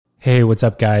Hey, what's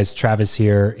up, guys? Travis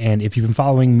here. And if you've been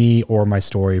following me or my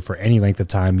story for any length of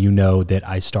time, you know that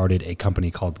I started a company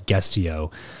called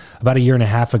Guestio about a year and a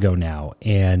half ago now.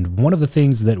 And one of the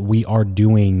things that we are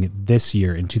doing this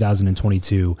year in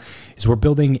 2022 is we're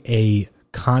building a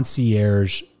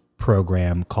concierge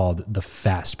program called the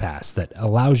Fast Pass that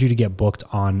allows you to get booked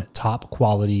on top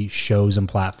quality shows and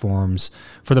platforms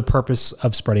for the purpose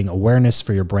of spreading awareness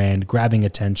for your brand, grabbing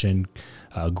attention,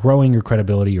 growing your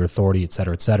credibility, your authority, et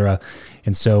cetera, et cetera.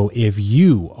 And so if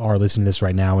you are listening to this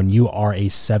right now and you are a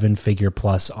 7-figure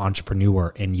plus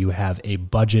entrepreneur and you have a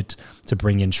budget to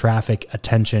bring in traffic,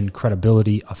 attention,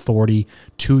 credibility, authority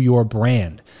to your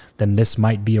brand, then this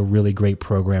might be a really great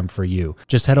program for you.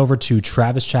 Just head over to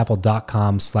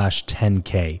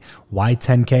travischappell.com/10K. Why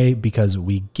 10K? Because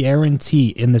we guarantee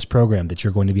in this program that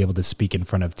you're going to be able to speak in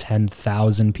front of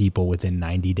 10,000 people within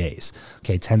 90 days.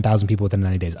 Okay, 10,000 people within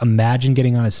 90 days. Imagine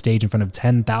getting on a stage in front of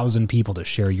 10,000 people to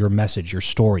share your message, your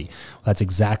story. Well, that's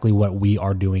exactly what we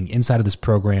are doing inside of this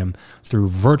program through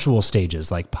virtual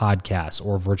stages like podcasts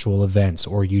or virtual events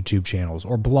or YouTube channels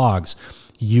or blogs.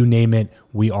 You name it,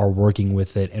 we are working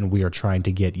with it, and we are trying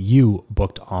to get you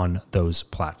booked on those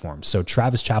platforms. So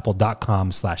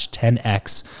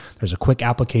travischappell.com/10X. There's a quick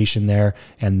application there,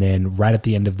 and then right at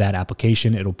the end of that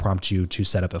application, it'll prompt you to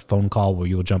set up a phone call where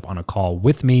you'll jump on a call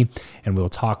with me, and we'll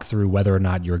talk through whether or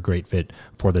not you're a great fit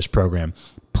for this program.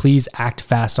 Please act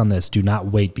fast on this. Do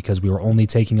not wait, because we are only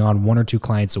taking on 1 or 2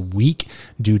 clients a week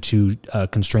due to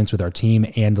constraints with our team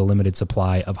and the limited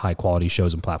supply of high quality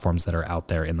shows and platforms that are out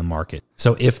there in the market.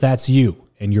 So if that's you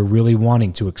and you're really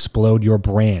wanting to explode your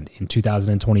brand in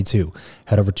 2022,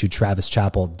 head over to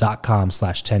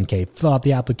travischappell.com/10K, fill out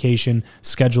the application,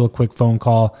 schedule a quick phone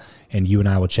call, and you and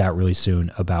I will chat really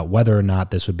soon about whether or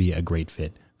not this would be a great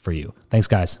fit for you. Thanks,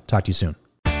 guys. Talk to you soon.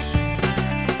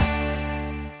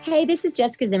 Hey, this is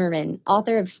Jessica Zimmerman,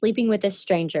 author of Sleeping with a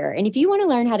Stranger. And if you want to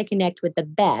learn how to connect with the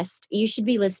best, you should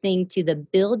be listening to the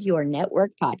Build Your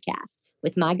Network podcast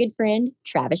with my good friend,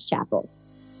 Travis Chappell.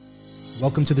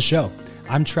 Welcome to the show.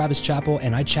 I'm Travis Chappell,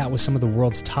 and I chat with some of the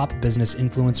world's top business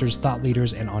influencers, thought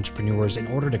leaders, and entrepreneurs in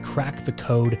order to crack the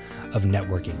code of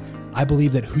networking. I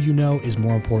believe that who you know is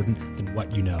more important than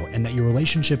what you know, and that your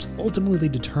relationships ultimately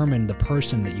determine the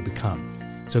person that you become.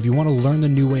 So if you want to learn the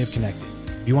new way of connecting,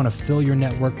 if you want to fill your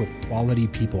network with quality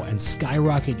people and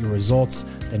skyrocket your results,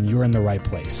 then you're in the right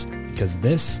place, because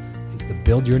this is the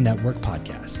Build Your Network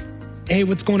podcast. Hey,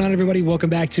 what's going on, everybody?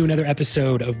 Welcome back to another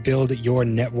episode of Build Your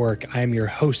Network. I am your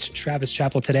host, Travis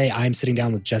Chappell. Today, I'm sitting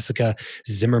down with Jessica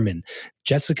Zimmerman.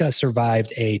 Jessica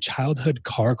survived a childhood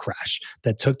car crash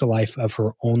that took the life of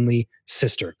her only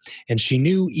sister. And she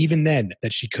knew even then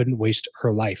that she couldn't waste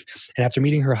her life. And after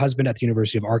meeting her husband at the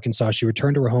University of Arkansas, she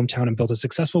returned to her hometown and built a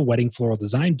successful wedding floral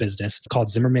design business called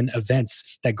Zimmerman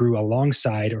Events that grew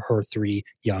alongside her 3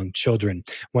 young children.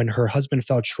 When her husband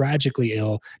fell tragically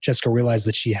ill, Jessica realized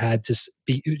that she had to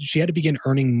begin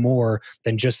earning more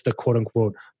than just the quote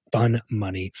unquote fun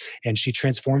money. And she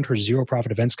transformed her zero profit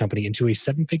events company into a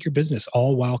 7-figure business,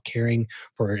 all while caring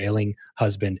for her ailing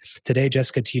husband. Today,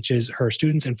 Jessica teaches her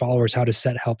students and followers how to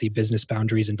set healthy business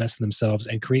boundaries, invest in themselves,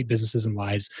 and create businesses and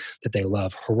lives that they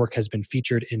love. Her work has been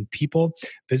featured in People,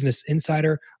 Business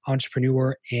Insider,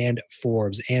 Entrepreneur, and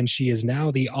Forbes. And she is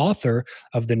now the author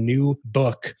of the new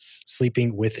book,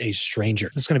 Sleeping with a Stranger.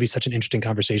 This is going to be such an interesting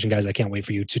conversation, guys. I can't wait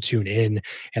for you to tune in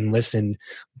and listen.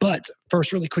 But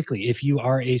first, really quickly, if you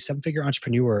are a 7-figure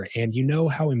entrepreneur and you know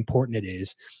how important it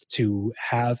is to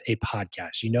have a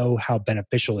podcast, you know how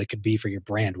beneficial it could be for your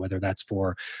brand, whether that's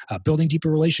for building deeper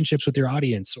relationships with your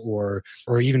audience, or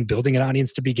even building an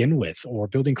audience to begin with, or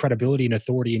building credibility and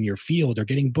authority in your field, or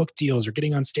getting book deals, or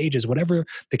getting on stages, whatever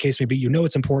the case may be, you know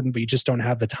it's important, but you just don't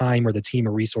have the time or the team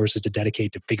or resources to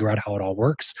dedicate to figure out how it all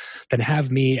works, then have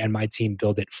me and my team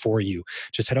build it for you.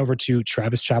 Just head over to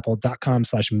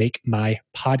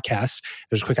travischappell.com/make-my-podcast.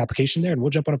 There's a quick application there, and we'll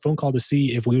jump on a phone call to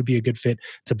see if we would be a good fit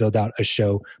to build out a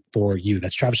show for you.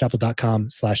 That's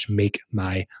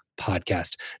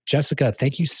travischappell.com/make-my-podcast. Jessica,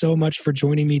 thank you so much for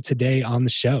joining me today on the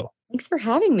show. Thanks for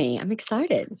having me. I'm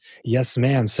excited. Yes,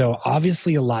 ma'am. So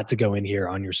obviously a lot to go in here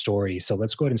on your story. So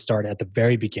let's go ahead and start at the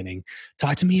very beginning.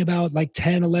 Talk to me about like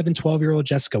 10, 11, 12-year-old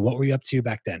Jessica. What were you up to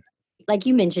back then? Like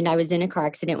you mentioned, I was in a car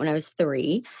accident when I was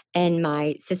 3 and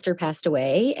my sister passed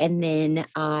away. And then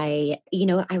I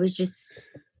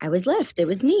was left. It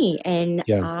was me. And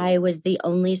Yeah. I was the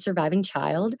only surviving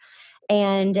child.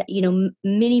 And,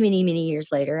 many, many, many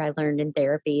years later, I learned in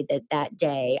therapy that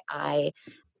day I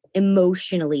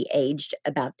emotionally aged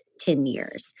about 10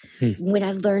 years. When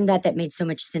I learned that made so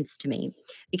much sense to me,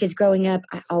 because growing up,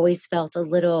 I always felt a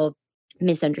little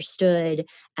misunderstood,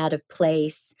 out of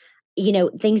place.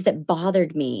 things that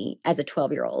bothered me as a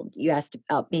 12-year-old. You asked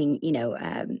about being,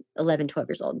 11, 12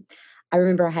 years old. I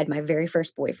remember I had my very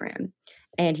first boyfriend,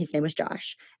 and his name was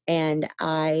Josh. And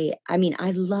I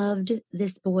loved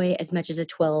this boy as much as a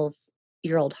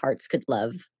 12-year-old hearts could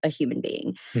love a human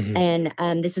being. Hmm.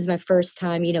 And this was my first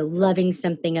time, loving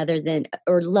something other than,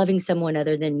 or loving someone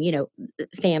other than,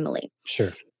 family.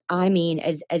 Sure. I mean,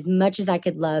 as much as I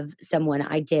could love someone,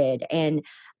 I did. And,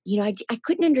 I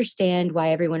couldn't understand why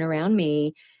everyone around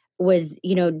me was,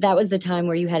 that was the time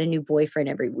where you had a new boyfriend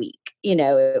every week.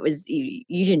 It was,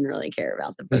 you didn't really care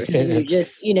about the person. You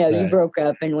just, you Right. broke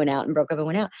up and went out and broke up and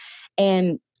went out.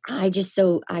 And I just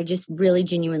really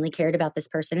genuinely cared about this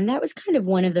person. And that was kind of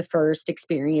one of the first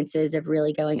experiences of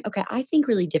really going, okay, I think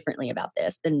really differently about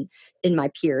this than my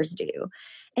peers do.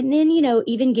 And then,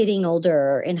 even getting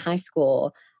older in high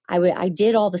school, I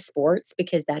did all the sports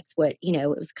because that's what,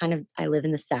 it was kind of, I live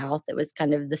in the South. It was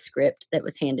kind of the script that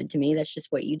was handed to me. That's just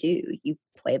what you do. You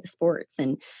play the sports.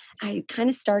 And I kind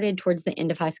of started towards the end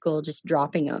of high school, just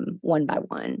dropping them one by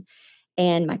one.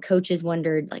 And my coaches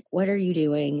wondered, like, what are you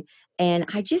doing? And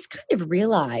I just kind of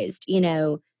realized,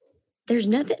 there's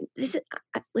nothing.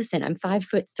 Listen, I'm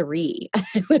 5'3".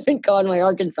 I live in Conway,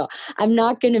 Arkansas. I'm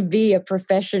not going to be a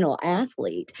professional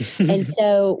athlete. And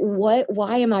so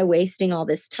why am I wasting all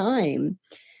this time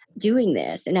doing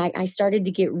this? And I started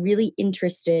to get really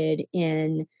interested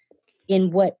in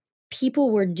what people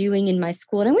were doing in my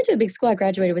school. And I went to a big school. I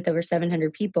graduated with over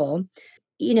 700 people.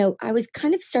 I was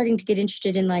kind of starting to get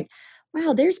interested in, like,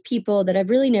 wow, there's people that I've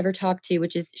really never talked to,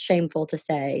 which is shameful to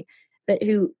say, but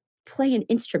who play an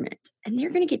instrument, and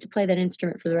they're going to get to play that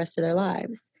instrument for the rest of their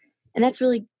lives. And that's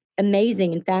really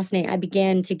amazing and fascinating. I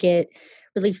began to get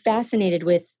really fascinated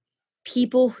with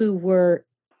people who were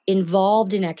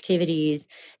involved in activities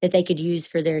that they could use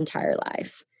for their entire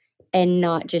life and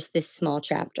not just this small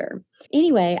chapter.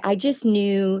 Anyway, I just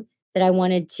knew that I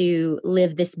wanted to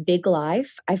live this big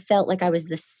life. I felt like I was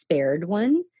the spared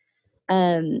one.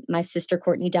 My sister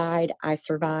Courtney died. I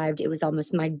survived. It was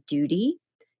almost my duty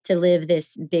to live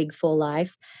this big, full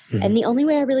life. Mhm. And the only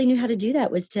way I really knew how to do that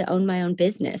was to own my own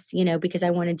business, because I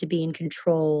wanted to be in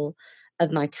control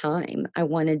of my time. I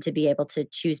wanted to be able to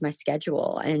choose my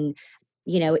schedule. And,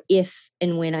 if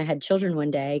and when I had children one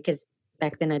day, because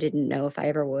back then I didn't know if I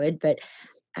ever would, but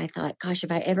I thought, gosh,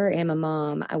 if I ever am a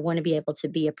mom, I want to be able to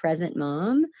be a present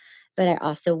mom, but I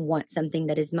also want something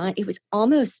that is mine. It was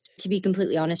almost, to be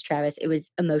completely honest, Travis, it was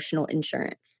emotional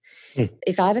insurance. Mm.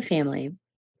 If I have a family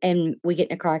and we get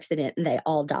in a car accident and they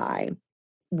all die,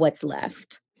 what's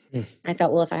left? Mm. I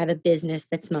thought, well, if I have a business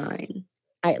that's mine,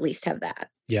 I at least have that.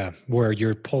 Yeah, where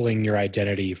you're pulling your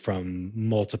identity from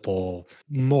multiple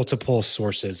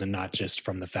sources and not just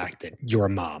from the fact that you're a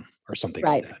mom or something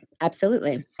like Right. that.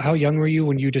 Absolutely. How young were you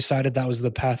when you decided that was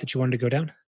the path that you wanted to go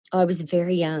down? Oh, I was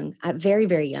very young, very,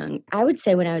 very young. I would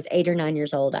say when I was 8 or 9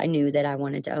 years old, I knew that I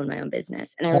wanted to own my own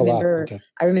business. And I Oh, wow. remember Okay.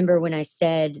 I remember when I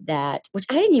said that, which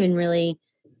I didn't even really,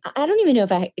 I don't even know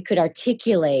if I could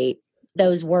articulate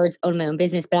those words, own my own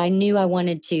business, but I knew I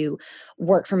wanted to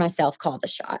work for myself, call the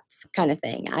shots kind of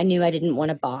thing. I knew I didn't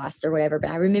want a boss or whatever,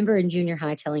 but I remember in junior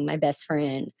high telling my best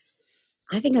friend,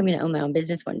 I think I'm going to own my own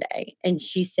business one day. And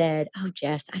she said, oh,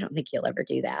 Jess, I don't think you'll ever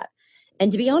do that.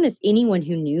 And to be honest, anyone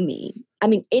who knew me, I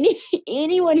mean,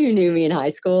 anyone who knew me in high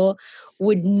school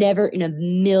would never in a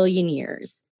million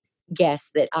years guess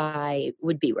that I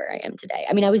would be where I am today.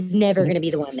 I mean, I was never Mhm. going to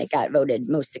be the one that got voted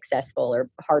most successful or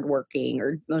hardworking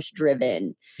or most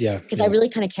driven Yeah, because I yeah. really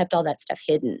kind of kept all that stuff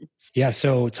hidden. Yeah,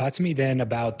 so talk to me then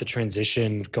about the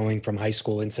transition going from high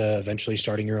school into eventually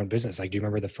starting your own business. Like, do you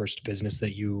remember the first business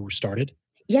that you started?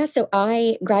 Yeah, so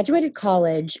I graduated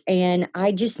college and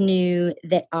I just knew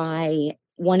that I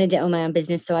wanted to own my own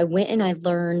business. So I went and I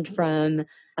learned from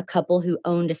a couple who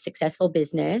owned a successful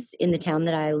business in the town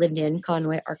that I lived in,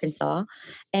 Conway, Arkansas.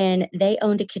 And they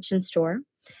owned a kitchen store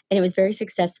and it was very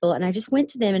successful. And I just went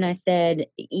to them and I said,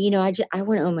 I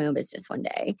want to own my own business one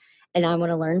day and I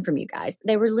want to learn from you guys.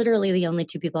 They were literally the only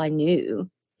two people I knew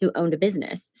who owned a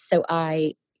business. So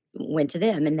I went to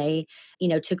them and they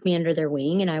took me under their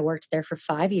wing and I worked there for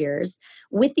 5 years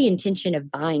with the intention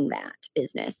of buying that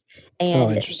business. Oh,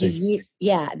 And interesting.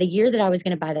 the year that I was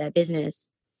going to buy that business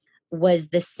was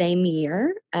the same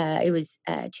year. It was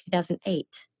 2008,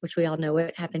 which we all know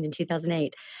what happened in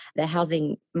 2008, the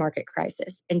housing market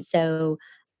crisis. And so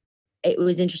it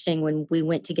was interesting when we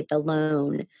went to get the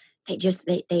loan,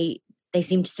 they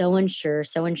seemed so unsure,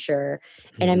 so unsure.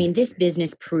 And I Mhm. mean, this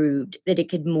business proved that it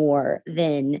could more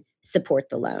than support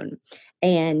the loan.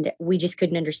 And we just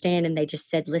couldn't understand. And they just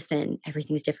said, listen,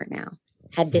 everything's different now.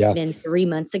 Had this Yeah. been 3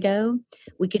 months ago,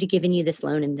 we could have given you this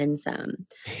loan and then some.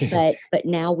 But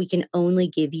now we can only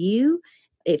give you,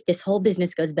 if this whole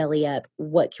business goes belly up,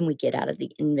 what can we get out of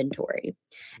the inventory?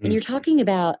 And Mm. you're talking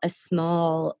about a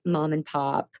small mom and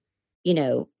pop, you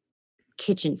know,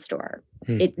 kitchen store.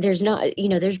 Mm. There's not,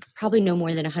 there's probably no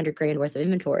more than 100 grand worth of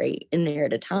inventory in there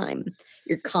at a time.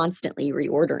 You're constantly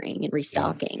reordering and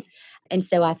restocking. And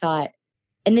so I thought,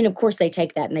 and then of course they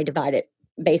take that and they divide it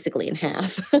basically in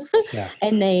half. Yeah.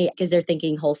 And because they're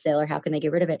thinking wholesale, or how can they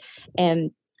get rid of it?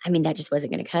 And I mean, that just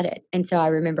wasn't going to cut it. And so I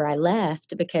remember I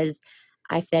left because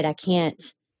I said, I can't.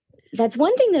 That's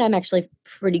one thing that I'm actually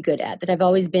pretty good at, that I've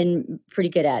always been pretty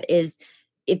good at, is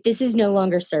if this is no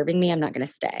longer serving me, I'm not going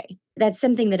to stay. That's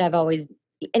something that I've always,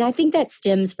 and I think that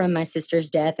stems from my sister's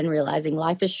death and realizing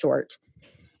life is short.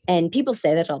 And people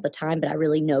say that all the time, but I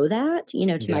really know that,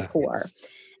 to my core.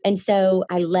 And so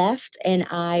I left, and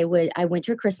I went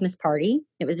to a Christmas party.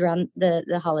 It was around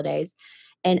the holidays.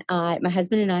 And my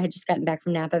husband and I had just gotten back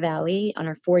from Napa Valley on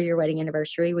our 4-year wedding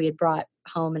anniversary. We had brought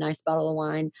home a nice bottle of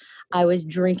wine. I was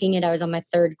drinking it. I was on my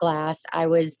 3rd glass. I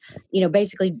was,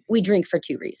 basically we drink for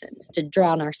 2 reasons: to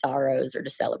drown our sorrows or to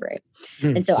celebrate.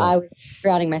 And so I was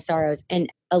drowning my sorrows.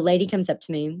 And a lady comes up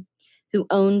to me who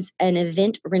owns an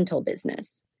event rental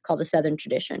business called A Southern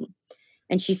Tradition.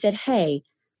 And she said, "Hey,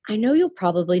 I know you'll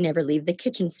probably never leave the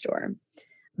kitchen store,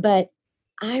 but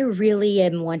I really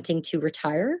am wanting to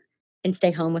retire and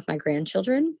stay home with my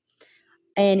grandchildren.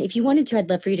 And if you wanted to, I'd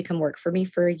love for you to come work for me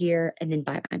for a year and then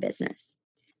buy my business."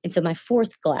 And so my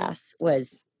 4th glass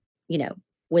was,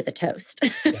 with a toast.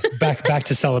 Back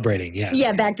to celebrating. Yeah.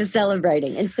 Yeah, back to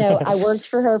celebrating. And so I worked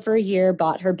for her for a year,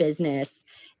 bought her business,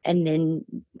 and then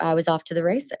I was off to the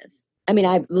races. I mean,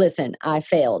 I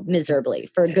failed miserably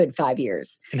for a good 5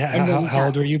 years. And how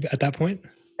old were you at that point? I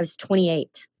was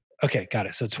 28. Okay, got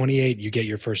it. So 28, you get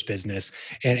your first business,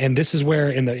 and this is where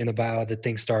in the bio that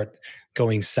things start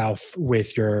going south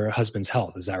with your husband's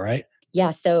health. Is that right? Yeah.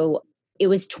 So it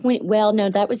was well, no,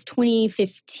 that was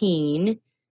 2015.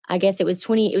 I guess it was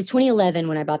 2011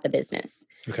 when I bought the business.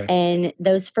 Okay. And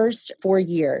those first 4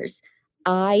 years,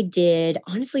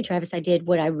 honestly, Travis, I did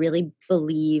what I really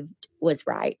believed was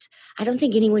right. I don't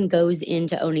think anyone goes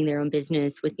into owning their own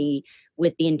business with the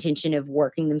intention of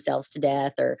working themselves to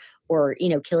death or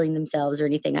killing themselves or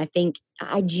anything. I think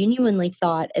I genuinely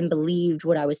thought and believed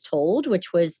what I was told,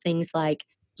 which was things like,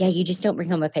 yeah, you just don't bring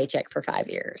home a paycheck for 5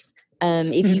 years.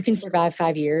 If you can survive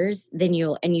 5 years, then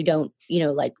you don't,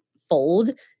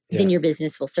 fold, then your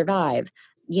business will survive.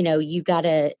 You got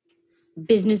to,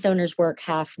 business owners work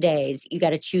half days. You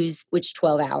got to choose which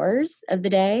 12 hours of the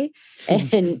day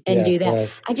and do that.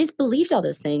 Right. I just believed all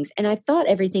those things. And I thought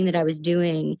everything that I was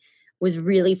doing was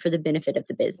really for the benefit of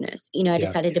the business. I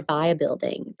decided to buy a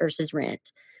building versus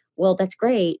rent. Well, that's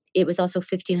great. It was also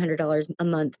 $1,500 a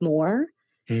month more.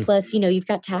 Plus, you've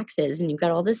got taxes and you've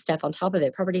got all this stuff on top of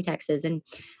it, property taxes. And,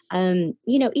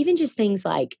 even just things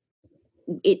like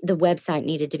the website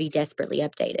needed to be desperately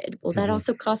updated. Well, that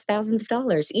also cost thousands of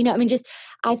dollars.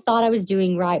 I thought I was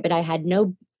doing right, but I had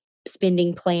no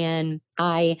spending plan.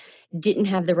 I didn't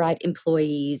have the right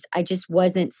employees. I just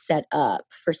wasn't set up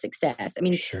for success. I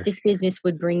mean, this business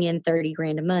would bring in 30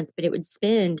 grand a month, but it would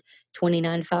spend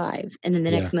 29.5. And then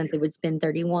the next month it would spend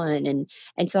 31.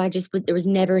 And so there was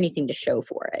never anything to show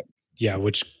for it. Yeah.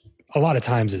 Which a lot of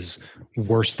times is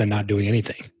worse than not doing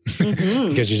anything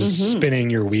because you're just spinning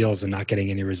your wheels and not getting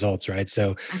any results. Right.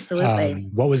 So absolutely.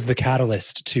 What was the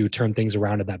catalyst to turn things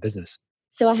around in that business?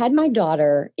 So I had my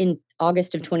daughter in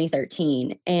August of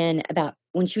 2013, and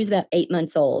when she was about 8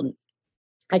 months old,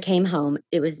 I came home.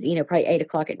 It was, probably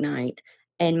 8:00 at night,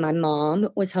 and my mom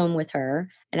was home with her,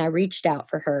 and I reached out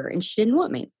for her, and she didn't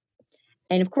want me.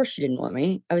 And of course she didn't want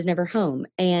me. I was never home.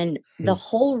 And the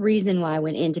whole reason why I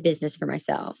went into business for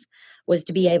myself was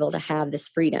to be able to have this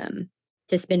freedom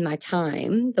to spend my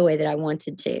time the way that I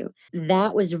wanted to.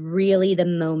 That was really the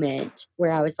moment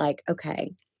where I was like,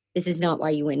 okay, this is not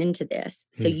why you went into this.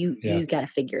 So you got to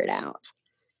figure it out.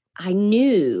 I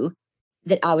knew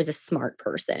that I was a smart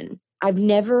person.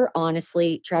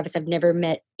 Travis, I've never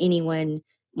met anyone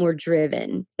more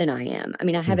driven than I am. I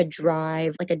mean, I have a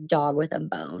drive like a dog with a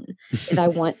bone. If I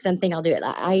want something, I'll do it.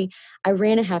 I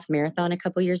ran a half marathon a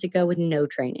couple years ago with no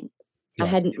training. I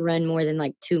hadn't run more than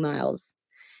like 2 miles.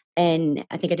 And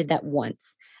I think I did that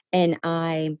once. And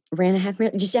I ran a half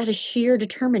marathon just out of sheer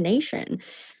determination.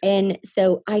 And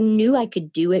so I knew I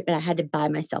could do it, but I had to buy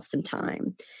myself some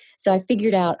time. So I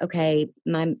figured out, okay,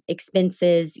 my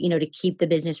expenses, to keep the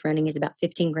business running is about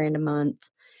 15 grand a month.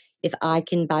 If I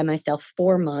can buy myself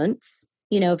 4 months,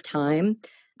 of time,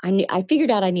 I figured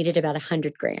out I needed about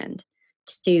 100 grand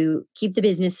to keep the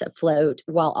business afloat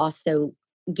while also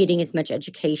getting as much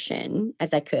education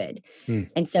as I could.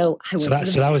 And so I went to the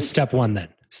So that was step one then.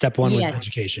 Step one was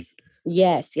education.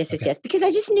 Yes. Because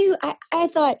I just knew, I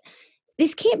thought,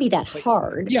 this can't be that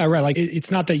hard. Yeah, right. Like it's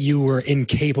not that you were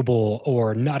incapable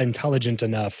or not intelligent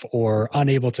enough or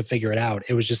unable to figure it out.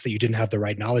 It was just that you didn't have the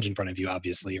right knowledge in front of you,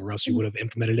 obviously, or else you would have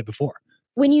implemented it before.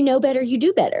 When you know better, you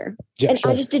do better. Yeah, and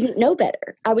I just didn't know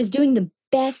better. I was doing the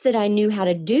best that I knew how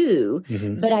to do,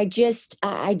 but I just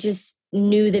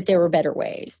knew that there were better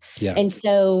ways. Yeah. And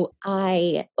so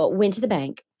I went to the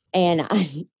bank, and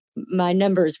my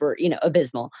numbers were,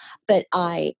 abysmal, but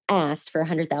I asked for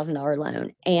 $100,000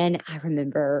 loan. And I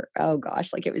remember, oh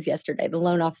gosh, like it was yesterday, the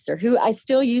loan officer, who I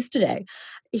still use today,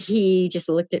 he just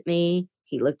looked at me.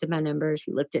 He looked at my numbers.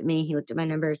 He looked at me. He looked at my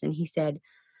numbers, and he said,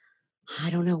 I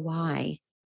don't know why,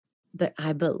 but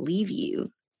I believe you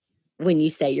when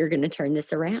you say you're going to turn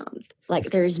this around.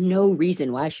 Like, there is no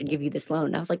reason why I should give you this loan.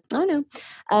 And I was like, I know.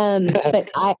 But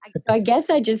I guess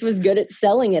I just was good at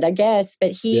selling it, I guess.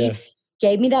 But he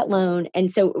gave me that loan. And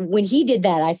so when he did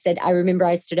that, I remember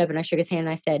I stood up and I shook his hand and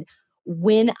I said,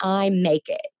 when I make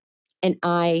it and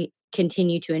I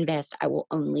continue to invest, I will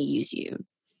only use you.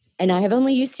 And I have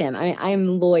only used him. I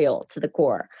am loyal to the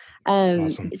core.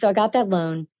 Awesome. So I got that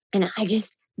loan, and I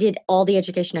just did all the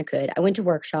education I could. I went to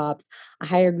workshops. I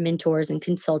hired mentors and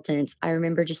consultants. I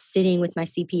remember just sitting with my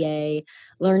CPA,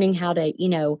 learning how to,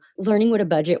 learning what a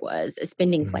budget was, a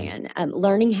spending plan,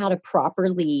 learning how to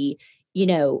properly,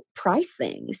 price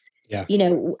things. Yeah.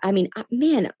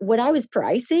 What I was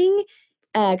pricing,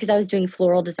 because I was doing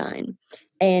floral design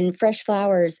and fresh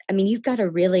flowers. I mean, you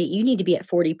need to be at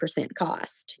 40%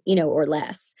 cost, or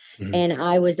less. And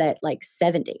I was at like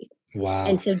 70. Wow.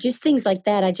 And so just things like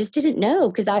that, I just didn't know,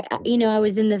 because I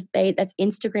was in the phase that's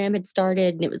Instagram had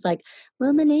started, and it was like,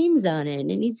 well, my name's on it and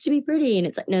it needs to be pretty. And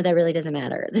it's like, no, that really doesn't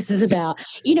matter. This is about,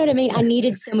 you know what I mean? I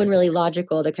needed someone really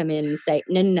logical to come in and say,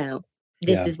 no,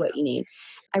 this is what you need.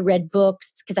 I read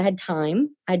books because I had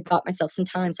time. I'd bought myself some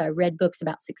time. So I read books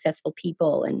about successful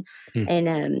people and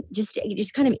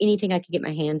just kind of anything I could get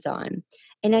my hands on.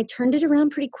 And I turned it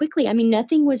around pretty quickly. I mean,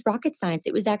 nothing was rocket science.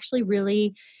 It was actually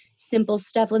really simple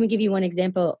stuff. Let me give you one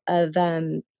example of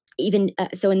so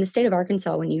in the state of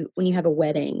Arkansas, when you have a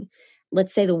wedding,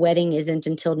 let's say the wedding isn't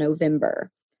until November,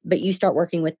 but you start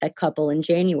working with that couple in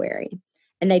January,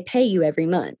 and they pay you every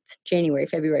month, January,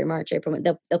 February, March, April,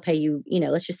 they'll pay you,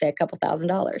 let's just say a couple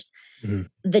 $1,000s.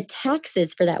 The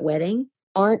taxes for that wedding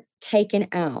aren't taken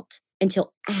out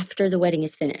until after the wedding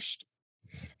is finished.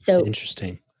 So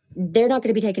interesting. They're not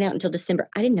going to be taken out until December.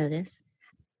 I didn't know this.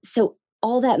 So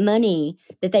all that money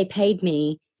that they paid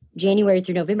me January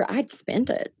through November, I'd spent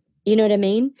it. You know what I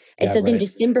mean? And then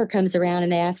December comes around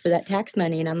and they ask for that tax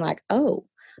money. And I'm like, oh,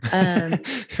 right.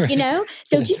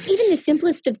 So just even the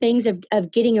simplest of things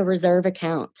of getting a reserve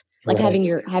account, like having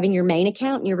your main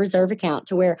account and your reserve account,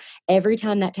 to where every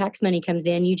time that tax money comes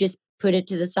in, you just put it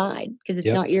to the side because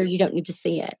it's not yours. You don't need to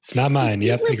see it. It's not mine.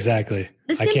 Yep, exactly.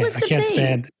 I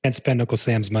can't spend Uncle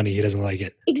Sam's money. He doesn't like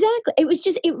it. Exactly. It was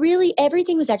just,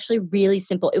 everything was actually really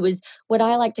simple. It was what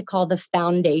I like to call the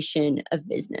foundation of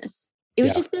business. It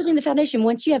was just building the foundation.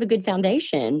 Once you have a good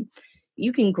foundation,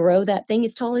 you can grow that thing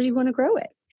as tall as you want to grow it.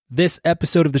 This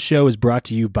episode of the show is brought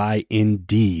to you by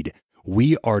Indeed.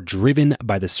 We are driven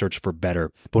by the search for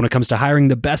better. But when it comes to hiring,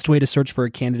 the best way to search for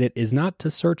a candidate is not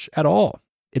to search at all.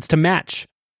 It's to match,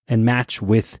 and match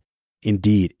with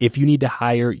Indeed. If you need to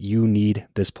hire, you need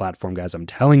this platform, guys. I'm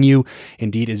telling you,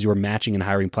 Indeed is your matching and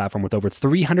hiring platform with over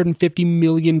 350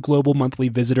 million global monthly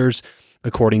visitors,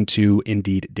 according to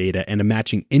Indeed data, and a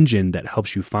matching engine that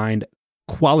helps you find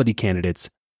quality candidates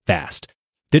fast.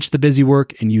 Ditch the busy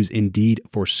work and use Indeed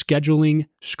for scheduling,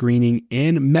 screening,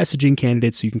 and messaging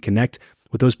candidates so you can connect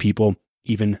with those people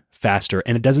even faster.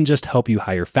 And it doesn't just help you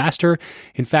hire faster.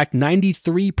 In fact,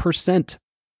 93%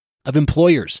 of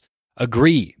employers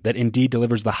agree that Indeed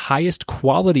delivers the highest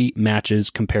quality matches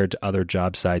compared to other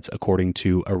job sites, according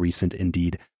to a recent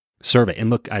Indeed survey. And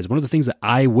look, guys, one of the things that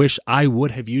I wish I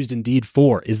would have used Indeed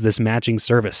for is this matching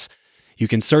service. You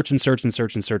can search and search and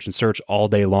search and search and search all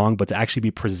day long, but to actually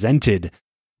be presented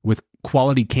with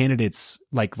quality candidates,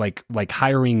 like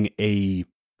hiring a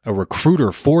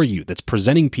recruiter for you that's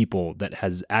presenting people that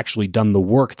has actually done the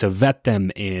work to vet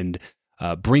them and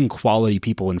bring quality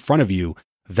people in front of you,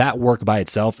 that work by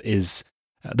itself is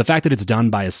the fact that it's done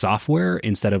by a software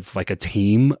instead of like a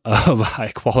team of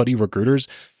high quality recruiters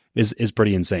is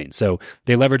pretty insane. So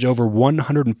they leverage over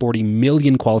 140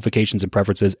 million qualifications and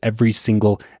preferences every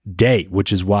single day,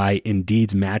 which is why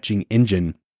Indeed's matching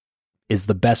engine is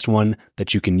the best one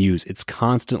that you can use. It's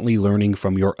constantly learning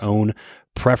from your own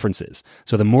preferences.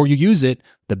 So the more you use it,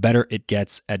 the better it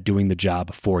gets at doing the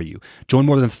job for you. Join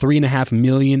more than 3.5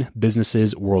 million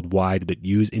businesses worldwide that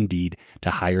use Indeed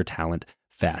to hire talent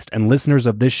fast. And listeners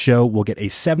of this show will get a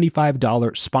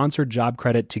 $75 sponsored job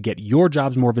credit to get your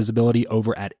jobs more visibility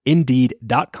over at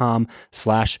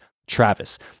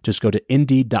Indeed.com/Travis. Just go to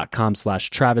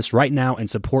Indeed.com/Travis right now and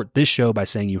support this show by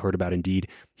saying you heard about Indeed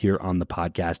here on the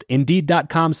podcast.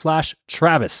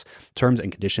 Indeed.com/Travis. Terms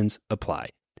and conditions apply.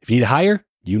 If you need to hire,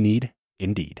 you need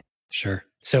Indeed. Sure.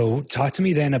 So talk to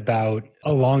me then about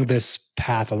along this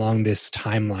path, along this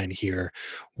timeline here,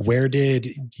 where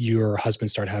did your husband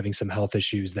start having some health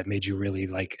issues that made you really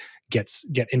like get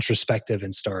introspective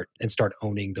and start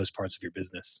owning those parts of your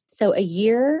business? So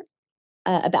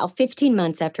about 15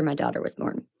 months after my daughter was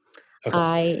born, Okay.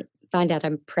 I find out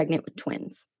I'm pregnant with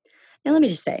twins. Now, let me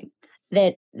just say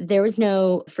that there was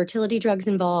no fertility drugs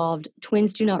involved.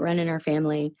 Twins do not run in our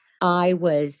family. I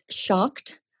was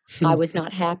shocked. I was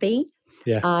not happy.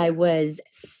 Yeah. I was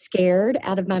scared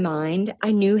out of my mind.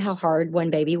 I knew how hard one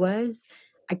baby was.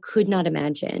 I could not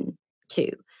imagine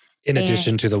two. In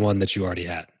addition to the one that you already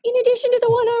had. In addition to the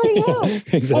one I already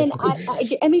had. Exactly. And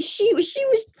I mean, she was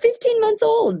 15 months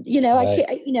old. You know,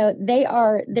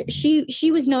 Right.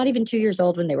 she was not even 2 years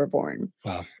old when they were born.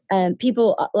 Wow.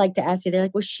 People like to ask me, they're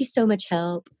like, "Was she so much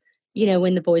help?" You know,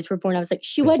 when the boys were born, I was like,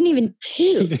 "She wasn't even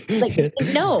 2." Like,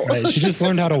 no. Right. She just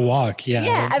learned how to walk. Yeah.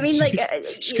 Yeah, I mean, like,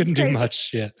 she couldn't do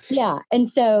much. Yeah. Yeah. And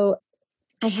so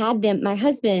I had them. My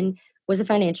husband was a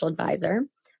financial advisor.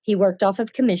 He worked off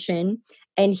of commission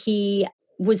and he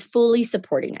was fully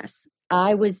supporting us.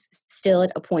 I was still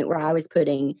at a point where I was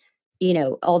putting,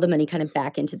 all the money kind of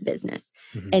back into the business.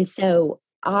 Mhm. And so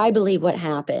I believe what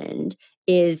happened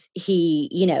is he,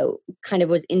 kind of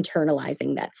was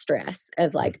internalizing that stress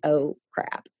of like, oh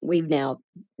crap, we've now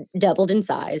doubled in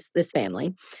size, this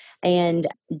family. And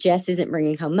Jess isn't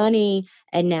bringing home money.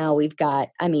 And now we've got,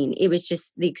 it was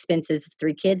just the expenses of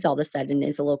 3 kids all of a sudden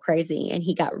is a little crazy. And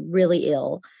he got really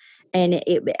ill. And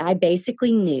I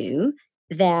basically knew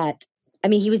that,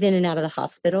 he was in and out of the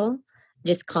hospital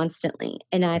just constantly.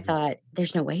 And I thought,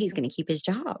 there's no way he's going to keep his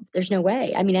job. There's no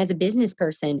way. As a business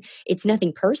person, it's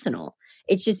nothing personal.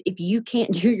 It's just, if you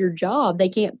can't do your job, they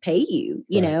can't pay you,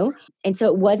 Right. know? And so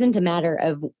it wasn't a matter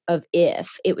of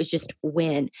if, it was just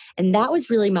when. And that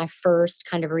was really my first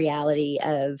kind of reality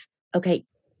of, okay,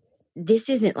 this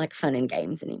isn't like fun and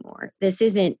games anymore. This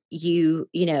isn't you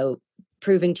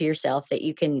proving to yourself that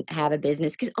you can have a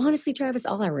business. Because honestly, Travis,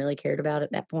 all I really cared about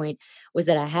at that point was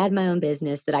that I had my own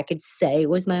business that I could say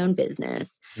was my own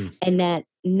business, and that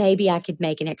maybe I could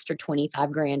make an extra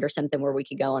 25 grand or something where we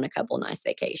could go on a couple nice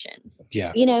vacations.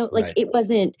 Yeah. Like It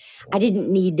wasn't, I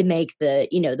didn't need to make the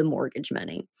mortgage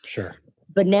money. Sure.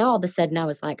 But now all of a sudden I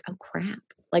was like, oh crap,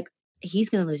 like he's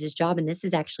going to lose his job and this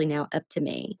is actually now up to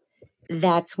me.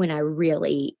 That's when I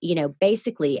really,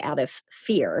 basically out of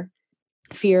fear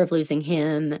of losing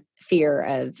him, fear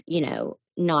of,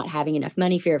 not having enough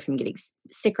money, fear of him getting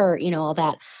sicker, all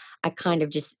that. I kind of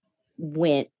just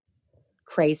went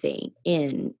crazy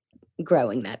in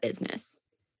growing that business.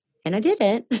 And I did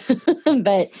it.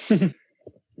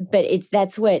 but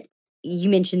that's what you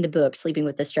mentioned, the book, Sleeping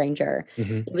with a Stranger.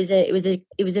 Mhm.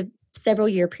 It was a several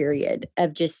year period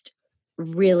of just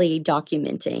really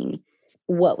documenting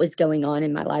what was going on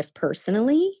in my life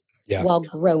personally. Yeah. While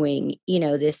growing,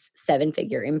 this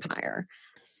 7-figure empire.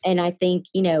 And I think,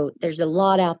 there's a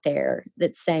lot out there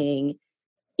that's saying,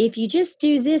 if you just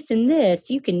do this and this,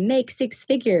 you can make 6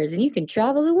 figures and you can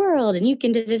travel the world and you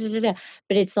can da, da, da, da, da.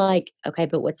 But it's like, okay,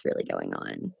 but what's really going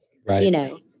on? Right.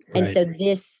 And Right. so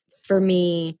this for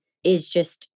me is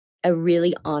just a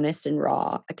really honest and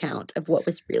raw account of what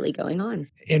was really going on.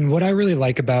 And what I really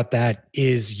like about that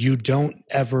is you don't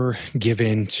ever give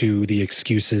in to the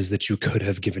excuses that you could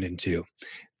have given into.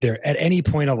 There, at any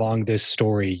point along this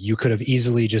story, you could have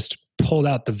easily just pulled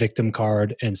out the victim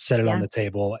card and set it on the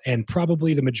table. And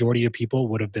probably the majority of people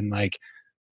would have been like,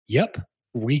 yep,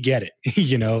 we get it.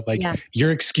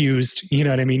 You're excused. You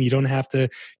know what I mean? You don't have to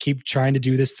keep trying to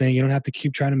do this thing. You don't have to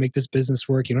keep trying to make this business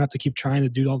work. You don't have to keep trying to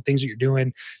do all the things that you're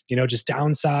doing, just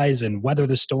downsize and weather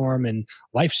the storm. And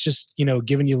life's just,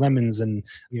 giving you lemons. And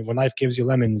when life gives you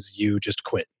lemons, you just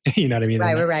quit. You know what I mean?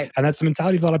 Right. And that's the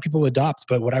mentality a lot of people adopt.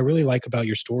 But what I really like about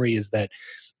your story is that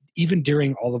even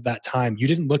during all of that time, you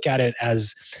didn't look at it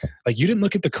as like, you didn't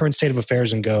look at the current state of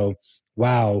affairs and go,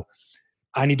 wow,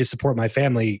 I need to support my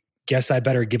family. Guess I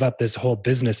better give up this whole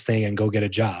business thing and go get a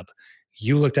job.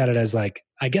 You looked at it as like,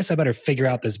 I guess I better figure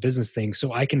out this business thing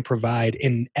so I can provide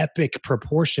in epic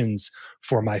proportions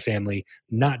for my family,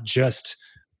 not just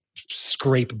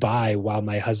scrape by while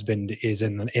my husband is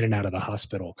in and out of the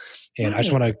hospital. And I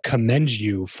just Right. want to commend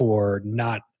you for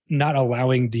not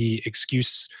allowing the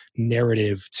excuse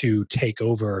narrative to take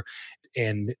over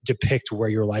and depict where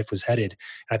your life was headed.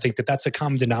 And I think that that's a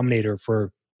common denominator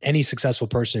for any successful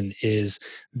person, is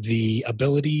the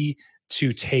ability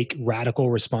to take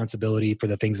radical responsibility for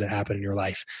the things that happen in your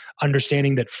life.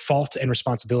 Understanding that fault and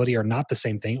responsibility are not the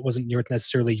same thing. It wasn't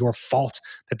necessarily your fault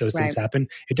that those things Right.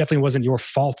 happened. It definitely wasn't your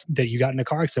fault that you got in a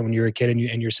car accident when you were a kid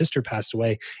and your sister passed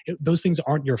away. Those things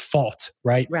aren't your fault,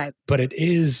 right? Right. But it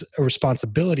is a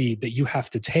responsibility that you have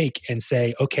to take and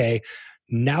say, okay,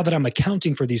 now that I'm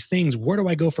accounting for these things, where do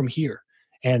I go from here?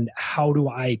 And how do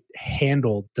I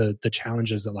handle the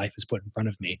challenges that life has put in front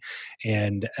of me?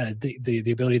 And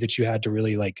the ability that you had to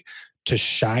really like to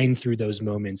shine through those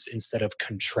moments instead of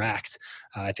contract,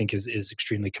 I think is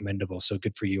extremely commendable. So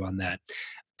good for you on that.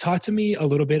 Talk to me a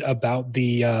little bit about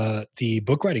the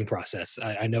book writing process.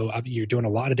 I know you're doing a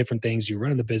lot of different things. You're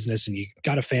running the business, and you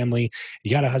got a family, you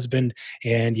got a husband,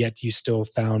 and yet you still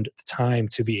found the time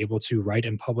to be able to write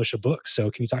and publish a book.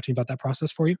 So, can you talk to me about that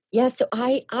process for you? Yeah, so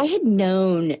I had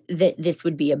known that this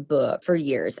would be a book for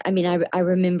years. I mean, I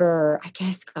remember, I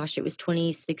guess, gosh, it was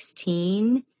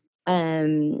 2016,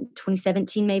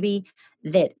 2017 maybe,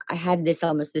 that I had this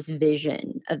almost this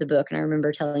vision of the book. And I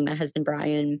remember telling my husband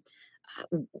Brian,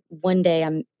 one day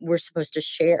we're supposed to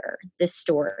share this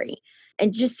story.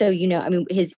 And just so you know, I mean,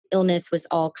 his illness was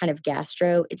all kind of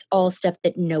gastro. It's all stuff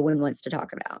that no one wants to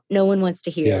talk about. No one wants to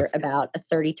Yeah. hear about a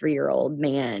 33-year-old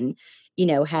man,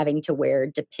 having to wear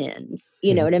Depends.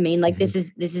 You know Mhm. what I mean? Like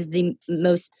Mhm. this is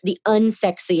the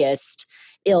unsexiest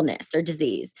illness or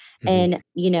disease. Mhm.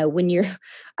 And, when you're,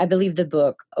 I believe the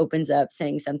book opens up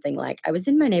saying something like, I was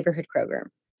in my neighborhood Kroger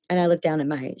and I looked down at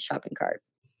my shopping cart,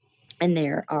 and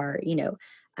there are,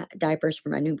 diapers for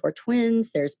my newborn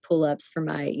twins. There's pull-ups for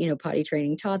my, potty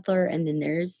training toddler. And then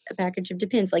there's a package of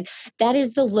Depends. Like that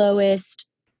is the lowest,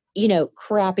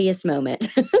 crappiest moment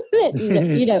that,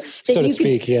 that So to you could,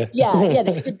 speak, yeah. yeah,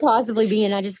 that you could possibly be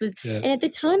in. I just was, Yeah. and at the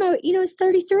time I was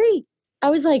 33.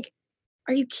 I was like,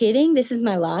 are you kidding? This is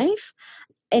my life.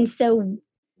 And so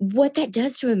what that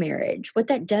does to a marriage, what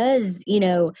that does, to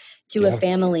a Yeah.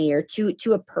 family or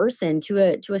to a person, to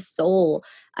a soul.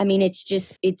 I mean,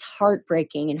 it's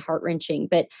heartbreaking and heart-wrenching.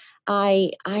 But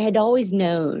I had always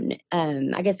known,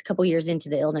 I guess a couple years into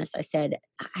the illness, I said,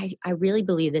 I really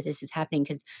believe that this is happening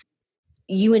because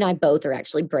you and I both are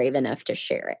actually brave enough to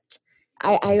share it.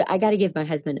 I got to give my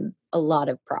husband a lot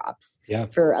of props Yeah.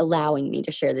 for allowing me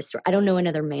to share this story. I don't know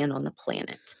another man on the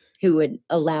planet who would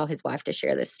allow his wife to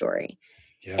share this story.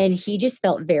 Yeah. And he just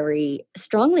felt very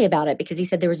strongly about it because he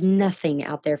said there was nothing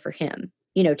out there for him,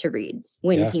 to read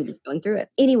when Yeah. he was going through it.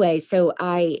 Anyway, so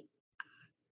I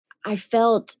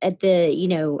felt at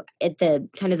the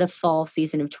kind of the fall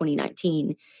season of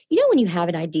 2019, when you have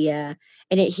an idea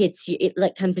and it hits you, it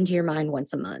like comes into your mind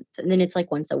once a month, and then it's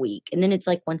like once a week, and then it's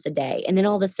like once a day. And then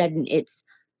all of a sudden it's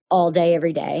all day,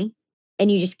 every day.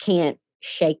 And you just can't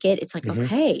shake it. It's like, Mhm.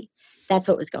 okay, that's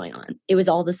what was going on. It was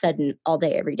all of a sudden all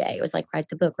day, every day. It was like, write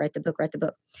the book, write the book, write the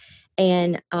book.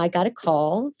 And I got a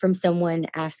call from someone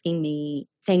asking me,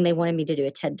 saying they wanted me to do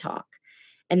a TED talk.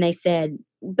 And they said,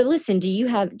 but listen, do you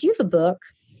have a book?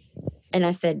 And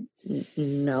I said,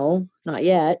 No, not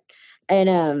yet.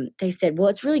 And they said, well,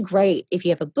 it's really great if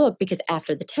you have a book because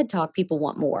after the TED talk, people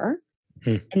want more.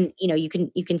 Hmm. And, you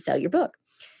can sell your book.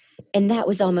 And that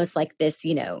was almost like this,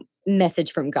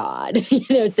 message from God,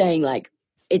 saying like,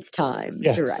 it's time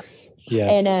Yeah. to write. Yeah.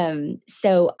 And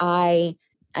so I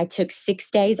took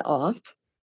 6 days off.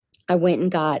 I went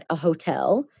and got a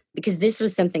hotel because this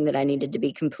was something that I needed to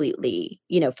be completely,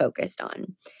 focused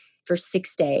on for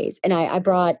 6 days. And I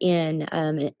brought in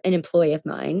an employee of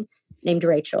mine named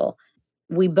Rachel.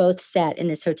 We both sat in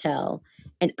this hotel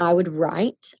and I would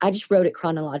write. I just wrote it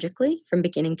chronologically from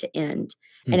beginning to end.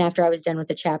 Hmm. And after I was done with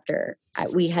the chapter,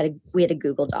 we had a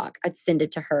Google Doc. I'd send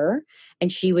it to her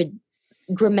and she would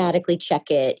grammatically check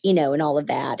it, and all of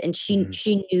that. And Mhm.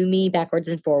 she knew me backwards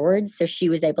and forwards. So she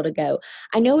was able to go,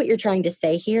 I know what you're trying to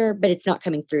say here, but it's not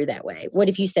coming through that way. What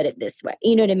if you said it this way?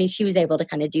 You know what I mean? She was able to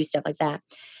kind of do stuff like that.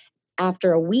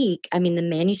 After a week, I mean, the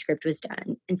manuscript was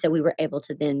done. And so we were able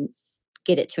to then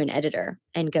get it to an editor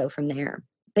and go from there.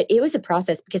 But it was a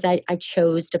process because I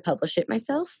chose to publish it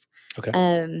myself. Okay.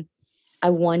 I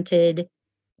wanted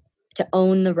to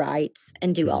own the rights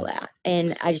and do all Mhm. that.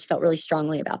 And I just felt really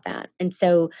strongly about that. And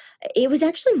so it was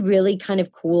actually really kind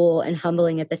of cool and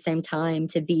humbling at the same time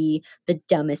to be the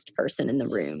dumbest person in the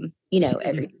room,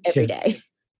 every Yeah. day.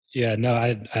 Yeah. No,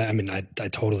 I mean, I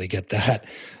totally get that.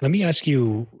 Let me ask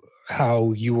you,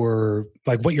 how you were,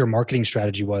 like what your marketing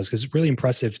strategy was, because it's really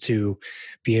impressive to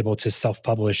be able to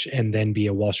self-publish and then be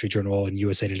a Wall Street Journal and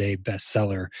USA Today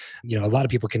bestseller. You know, a lot of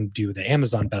people can do the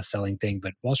Amazon best-selling thing,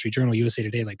 but Wall Street Journal, USA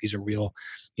Today, like these are real,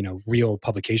 you know, real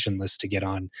publication lists to get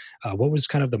on. What was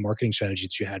kind of the marketing strategy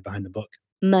that you had behind the book?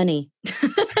 Money.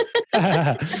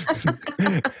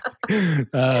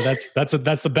 That's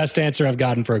the best answer I've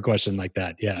gotten for a question like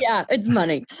that. Yeah. Yeah, it's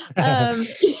money.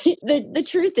 The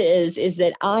truth is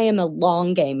that I am a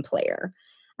long game player.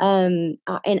 And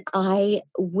I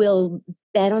will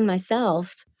bet on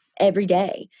myself every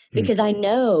day because I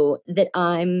know that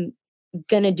I'm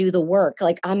going to do the work.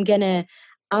 Like I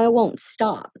won't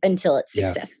stop until it's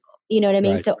successful. You know what I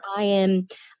mean? Right. So I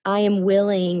am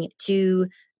willing to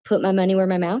put my money where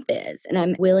my mouth is. And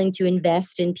I'm willing to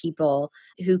invest in people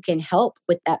who can help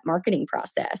with that marketing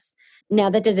process.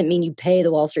 Now, that doesn't mean you pay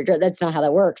the Wall Street Journal. That's not how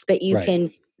that works. But you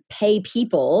can pay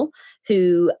people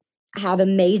who have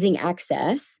amazing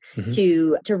access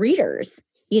to readers,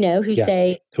 you know, who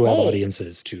say, who have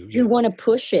audiences too, who want to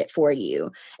push it for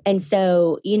you. And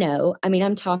so, you know, I mean,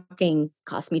 I'm talking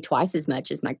cost me twice as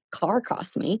much as my car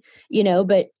cost me, you know,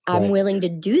 but I'm willing to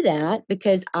do that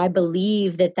because I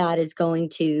believe that that is going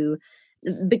to,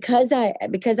 because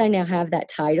I now have that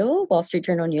title, Wall Street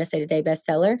Journal and USA Today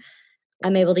bestseller,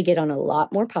 I'm able to get on a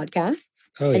lot more podcasts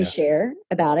and share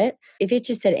about it. If it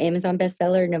just said Amazon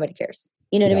bestseller, nobody cares.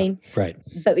 You know what I mean? Right.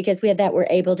 But because we have that, we're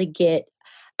able to get,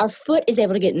 our foot is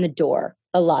able to get in the door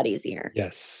a lot easier.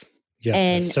 Yes. Yeah.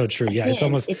 And that's so true. Yeah.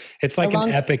 Again, it's like an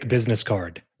epic business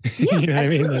card. Yeah, you know what I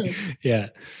mean? absolutely.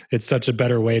 Like, it's such a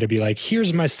better way to be like,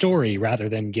 here's my story rather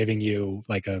than giving you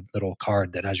like a little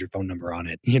card that has your phone number on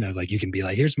it. You know, like you can be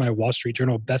like, here's my Wall Street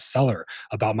Journal bestseller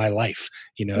about my life.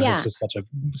 You know, it's just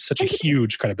such a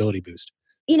huge credibility boost.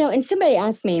 You know, and somebody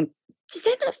asked me, does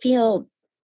that not feel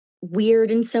weird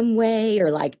in some way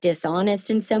or like dishonest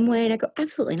in some way? And I go,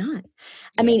 absolutely not.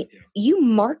 I mean, you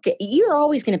market, you're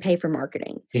always going to pay for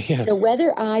marketing. So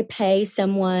whether I pay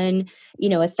someone, you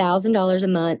know, $1,000 a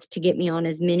month to get me on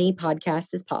as many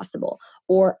podcasts as possible,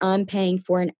 or I'm paying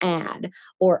for an ad,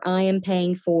 or I am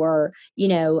paying for, you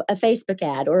know, a Facebook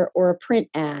ad or a print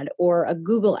ad or a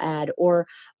Google ad or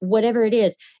whatever it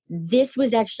is, this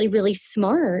was actually really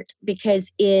smart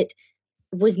because it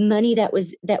was money that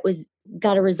was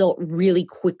got a result really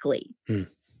quickly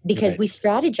because we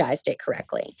strategized it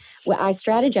correctly. Well, I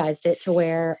strategized it to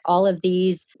where all of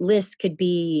these lists could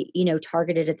be, you know,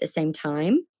 targeted at the same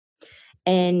time.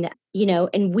 And, you know,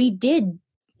 and we did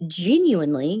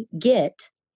genuinely get,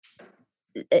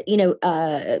 you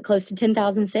know, close to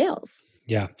 10,000 sales.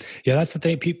 Yeah. That's the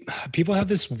thing. People have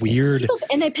this weird...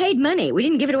 and they paid money. We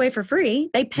didn't give it away for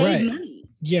free. They paid money.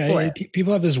 Yeah,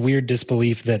 people have this weird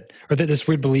disbelief this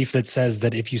weird belief that says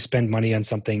that if you spend money on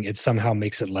something, it somehow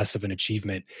makes it less of an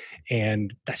achievement.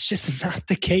 And that's just not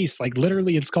the case. Like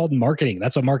literally it's called marketing.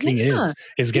 That's what marketing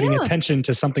is getting attention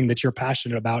to something that you're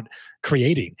passionate about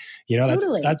creating. You know,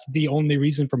 that's the only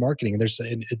reason for marketing. And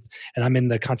and I'm in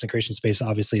the content creation space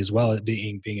obviously as well,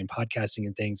 being in podcasting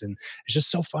and things. And it's just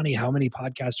so funny how many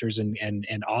podcasters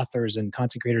and authors and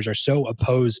content creators are so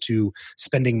opposed to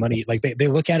spending money. Like they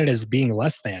look at it as being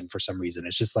less than for some reason.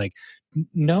 It's just like,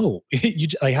 no,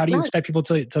 like, how do you expect people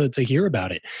to hear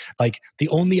about it? Like the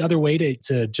only other way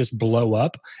to just blow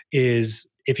up is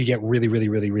if you get really, really,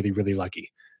 really, really, really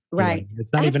lucky. Right. You know,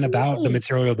 it's not even about the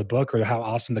material of the book or how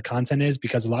awesome the content is,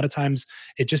 because a lot of times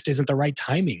it just isn't the right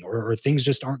timing or things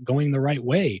just aren't going the right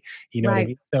way. You know what I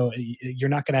mean? So you're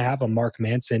not going to have a Mark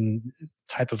Manson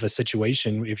type of a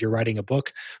situation if you're writing a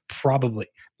book, probably.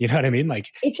 You know what I mean? Like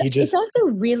it's also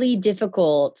really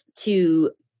difficult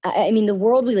to, I mean, the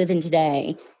world we live in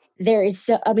today, there is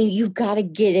you've got to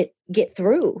get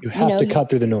through. You have to cut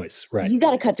through the noise, right? You got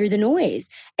to cut through the noise,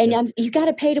 and you got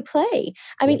to pay to play.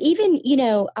 I mean, even, you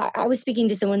know, I was speaking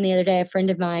to someone the other day, a friend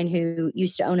of mine who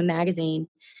used to own a magazine,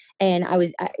 and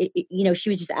you know, she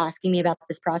was just asking me about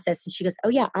this process, and she goes, "Oh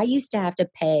yeah, I used to have to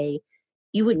pay.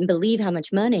 You wouldn't believe how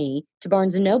much money to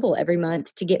Barnes and Noble every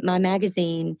month to get my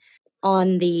magazine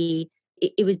on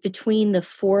it was between the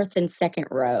fourth and second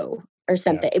row or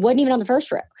something. It wasn't even on the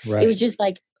first row. It was just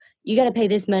like, you got to pay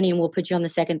this money and we'll put you on the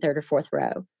second, third, or fourth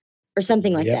row or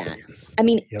something like that. I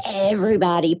mean,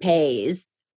 everybody pays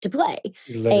to play.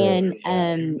 Literally.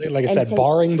 And like I said,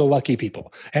 barring the lucky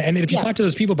people. And if you talk to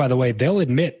those people, by the way, they'll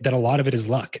admit that a lot of it is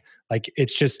luck. Like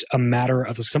it's just a matter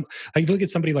of like, look at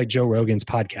somebody like Joe Rogan's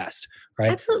podcast,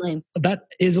 right? Absolutely. That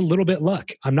is a little bit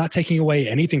luck. I'm not taking away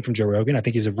anything from Joe Rogan. I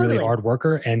think he's a really Totally. hard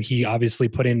worker, and he obviously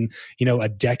put in, a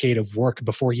decade of work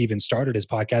before he even started his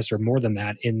podcast, or more than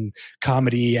that, in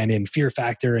comedy and in Fear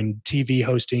Factor and TV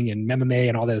hosting and MMA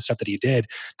and all that stuff that he did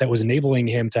that was enabling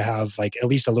him to have like at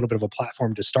least a little bit of a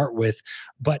platform to start with.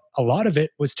 But a lot of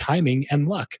it was timing and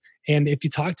luck. And if you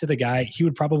talk to the guy, he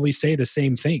would probably say the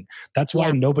same thing. That's why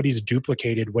Yeah. nobody's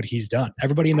duplicated what he's done.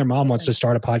 Everybody and their mom wants to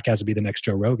start a podcast and be the next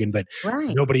Joe Rogan, but Right.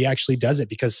 nobody actually does it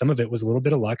because some of it was a little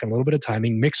bit of luck and a little bit of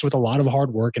timing mixed with a lot of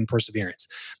hard work and perseverance.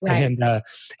 Right. And I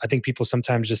think people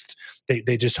sometimes just,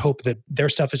 they just hope that their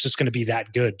stuff is just going to be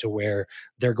that good to where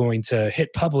they're going to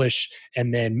hit publish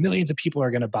and then millions of people are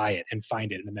going to buy it and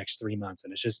find it in the next 3 months.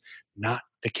 And it's just not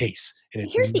the case. And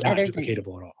it's Here's the not other thing.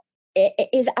 duplicatable at all.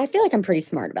 Is I feel like I'm pretty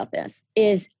smart about this.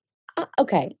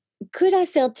 Okay, could I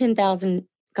sell 10,000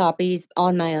 copies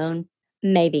on my own?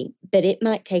 Maybe, but it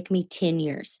might take me 10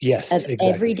 years Yes, of exactly.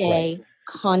 every day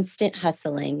constant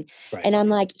hustling. Right. And I'm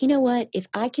like, you know what? If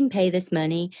I can pay this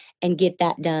money and get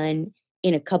that done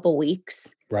in a couple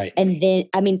weeks, Right. and then,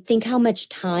 I mean, think how much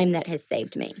time that has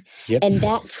saved me. Yep. And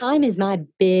that time is my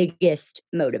biggest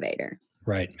motivator.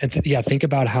 Right. And think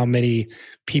about how many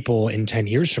people in 10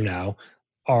 years from now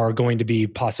are going to be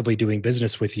possibly doing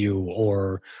business with you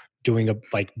or doing a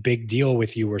like big deal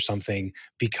with you or something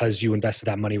because you invested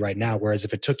that money right now. Whereas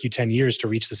if it took you 10 years to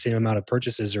reach the same amount of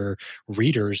purchases or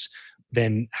readers,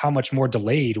 then how much more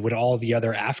delayed would all the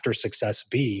other after success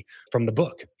be from the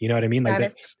book? You know what I mean? Like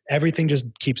Travis? everything just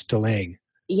keeps delaying.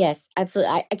 Yes,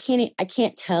 absolutely. I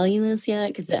can't tell you this yet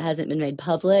because it hasn't been made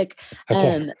public.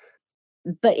 Okay.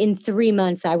 But in 3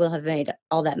 months, I will have made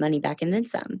all that money back and then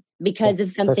some because of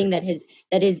something that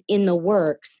is in the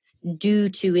works due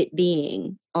to it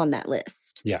being on that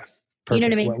list. Yeah. You know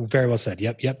what I Perfect. mean? Well, very well said.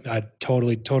 Yep. I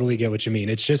totally get what you mean.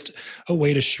 It's just a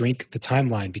way to shrink the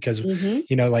timeline because,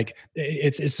 Mhm. like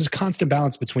it's this constant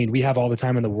balance between we have all the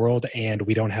time in the world and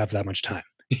we don't have that much time.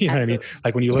 You know what I mean? Absolutely.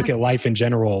 Like when you look at life in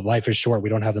general, life is short. We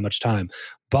don't have that much time,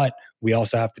 but we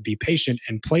also have to be patient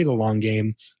and play the long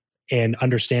game and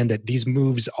understand that these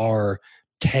moves are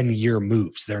 10-year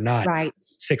moves. They're not Right.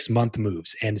 6-month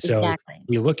moves. And so Exactly.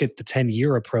 we look at the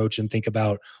 10-year approach and think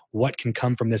about what can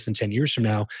come from this in 10 years from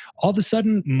now. All of a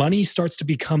sudden, money starts to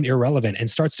become irrelevant and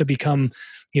starts to become,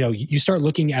 you start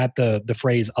looking at the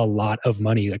phrase a lot of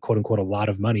money, like quote unquote, a lot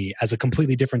of money as a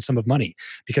completely different sum of money.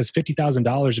 Because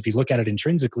 $50,000, if you look at it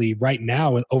intrinsically right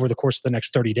now, over the course of the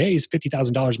next 30 days,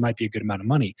 $50,000 might be a good amount of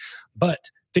money. But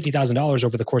 $50,000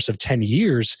 over the course of 10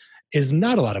 years is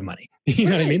not a lot of money. You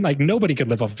know what I mean? Like nobody could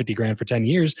live off 50 grand for 10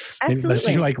 years unless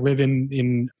Absolutely. you like live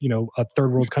in a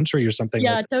third world country or something.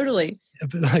 Yeah, totally.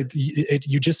 Like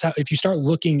you just have, if you start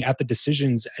looking at the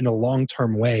decisions in a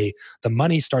long-term way, the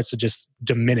money starts to just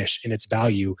diminish in its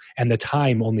value and the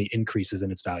time only increases in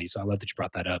its value. So I love that you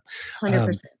brought that up.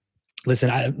 100%.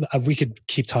 Listen, we could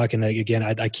keep talking again.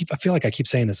 I feel like I keep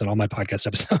saying this in all my podcast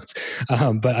episodes,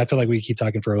 but I feel like we keep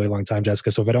talking for a really long time, Jessica.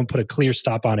 So if I don't put a clear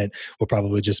stop on it, we'll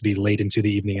probably just be late into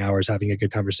the evening hours having a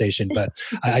good conversation. But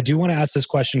I do want to ask this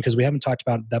question because we haven't talked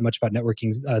about that much about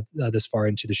networking this far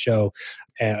into the show,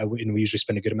 and we usually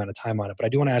spend a good amount of time on it. But I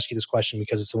do want to ask you this question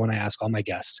because it's the one I ask all my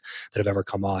guests that have ever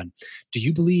come on. Do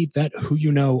you believe that who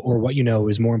you know or what you know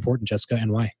is more important, Jessica,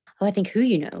 and why? Oh, I think who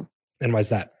you know. And why is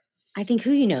that? I think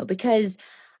who you know, because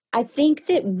I think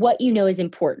that what you know is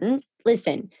important.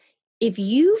 Listen, if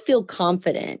you feel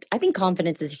confident, I think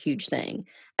confidence is a huge thing.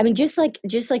 I mean, just like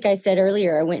I said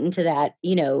earlier, I went into that,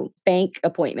 bank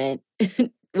appointment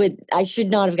I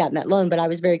should not have gotten that loan, but I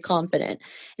was very confident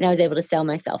and I was able to sell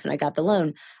myself and I got the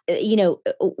loan.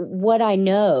 What I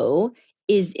know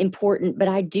is important, but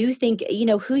I do think,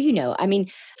 who you know. I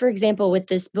mean, for example, with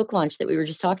this book launch that we were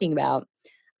just talking about,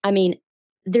 I mean,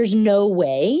 there's no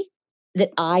way that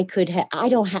I could have,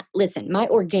 listen, my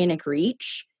organic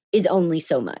reach is only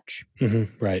so much.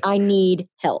 Mm-hmm, right. I need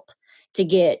help to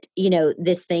get,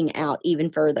 this thing out even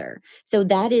further. So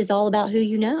that is all about who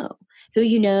you know,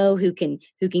 who can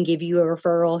give you a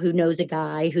referral, who knows a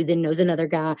guy, who then knows another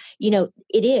guy.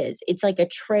 It's like a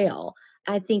trail.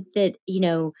 I think that,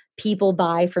 people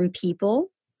buy from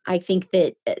people. I think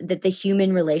that the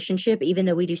human relationship, even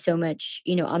though we do so much,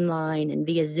 online and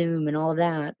via Zoom and all of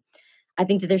that, I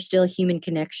think that there's still a human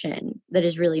connection that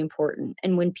is really important.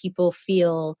 And when people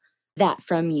feel that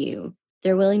from you,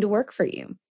 they're willing to work for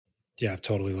you. Yeah, I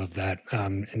totally love that.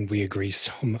 And we agree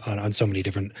on so many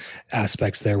different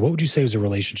aspects there. What would you say was a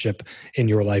relationship in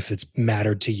your life that's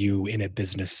mattered to you in a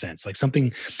business sense? Like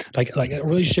something like a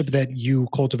relationship that you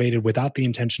cultivated without the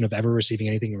intention of ever receiving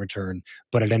anything in return,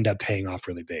 but it ended up paying off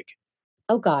really big.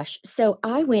 Oh gosh. So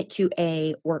I went to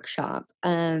a workshop.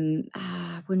 When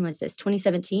was this?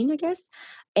 2017, I guess.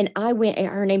 And I went,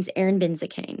 her name's Erin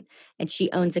Benzacane, and she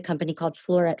owns a company called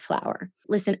Floret Flower.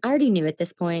 Listen, I already knew at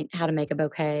this point how to make a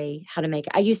bouquet,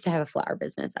 I used to have a flower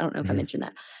business. I don't know if I Mhm. mentioned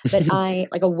that, but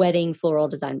like a wedding floral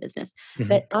design business. Mhm.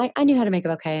 But I knew how to make a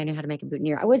bouquet. I knew how to make a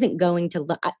boutonniere. I wasn't going to,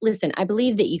 listen, I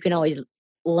believe that you can always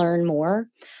learn more,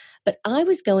 but I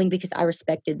was going because I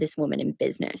respected this woman in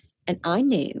business. And I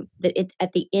knew that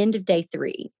at the end of day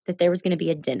 3, that there was going to be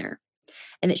a dinner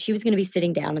and that she was going to be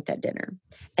sitting down at that dinner.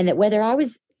 And that whether I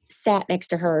was sat next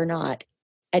to her or not,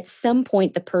 at some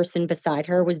point, the person beside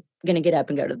her was going to get up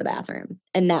and go to the bathroom.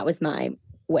 And that was my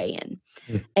way in.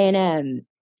 Mm.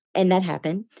 And that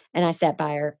happened. And I sat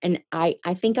by her. And I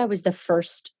think I was the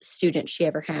first student she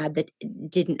ever had that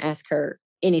didn't ask her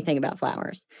anything about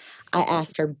flowers. I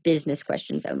asked her business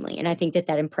questions only. And I think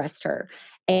that impressed her.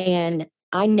 And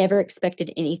I never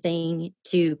expected anything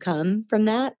to come from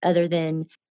that other than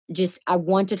just I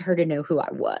wanted her to know who I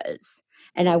was.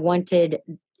 And I wanted,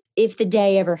 if the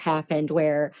day ever happened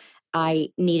where I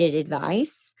needed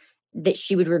advice, that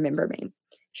she would remember me.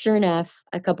 Sure enough,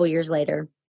 a couple years later,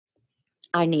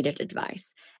 I needed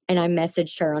advice. And I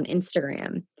messaged her on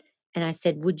Instagram and I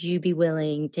said, would you be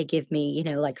willing to give me,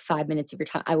 like 5 minutes of your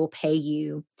time? I will pay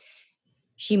you.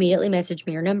 She immediately messaged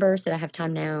me her number, said, I have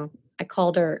time now. I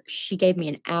called her. She gave me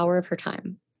an hour of her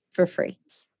time for free,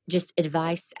 just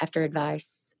advice after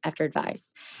advice after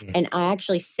advice. Mm. And I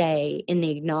actually say in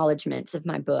the acknowledgments of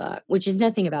my book, which is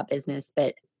nothing about business,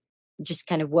 but just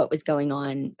kind of what was going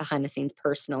on behind the scenes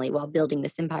personally while building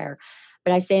this empire.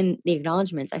 But I say in the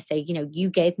acknowledgments, I say,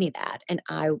 you gave me that and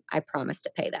I promise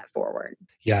to pay that forward.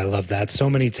 Yeah, I love that. So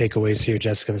many takeaways here,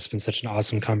 Jessica. This has been such an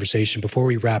awesome conversation. Before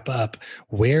we wrap up,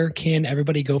 where can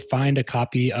everybody go find a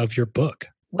copy of your book?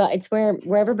 Well, it's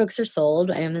wherever books are sold,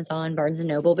 Amazon, Barnes and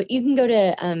Noble, but you can go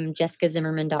to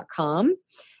jessicazimmerman.com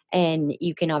and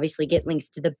you can obviously get links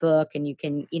to the book and you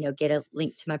can, get a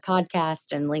link to my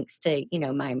podcast and links to,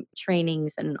 my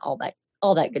trainings and all that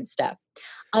good stuff.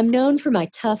 I'm known for my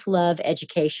tough love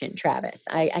education, Travis.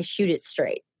 I shoot it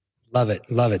straight. Love it.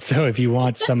 Love it. So if you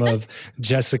want some of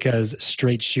Jessica's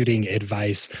straight shooting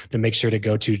advice, then make sure to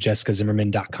go to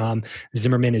jessicazimmerman.com.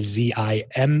 Zimmerman is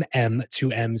Z-I-M-M,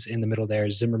 2 M's in the middle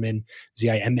there. Zimmerman,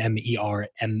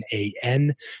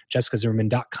 Z-I-M-M-E-R-M-A-N,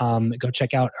 jessicazimmerman.com. Go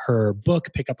check out her book,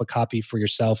 pick up a copy for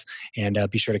yourself, and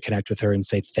be sure to connect with her and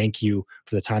say thank you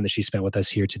for the time that she spent with us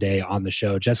here today on the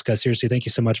show. Jessica, seriously, thank you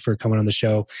so much for coming on the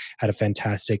show. Had a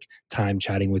fantastic time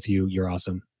chatting with you. You're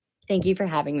awesome. Thank you for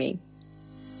having me.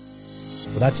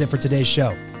 Well, that's it for today's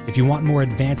show. If you want more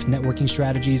advanced networking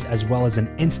strategies as well as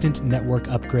an instant network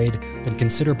upgrade, then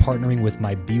consider partnering with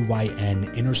my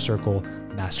BYN Inner Circle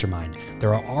Mastermind.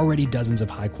 There are already dozens of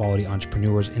high-quality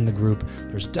entrepreneurs in the group.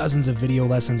 There's dozens of video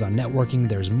lessons on networking.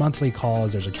 There's monthly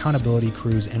calls. There's accountability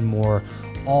crews and more,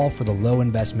 all for the low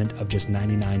investment of just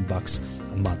 $99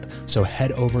 a month. So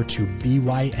head over to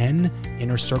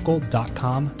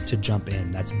byninnercircle.com to jump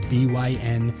in. That's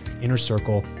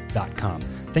byninnercircle.com.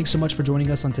 Thanks so much for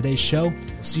joining us on today's show.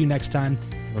 We'll see you next time.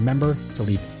 Remember to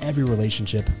leave every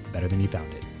relationship better than you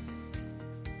found it.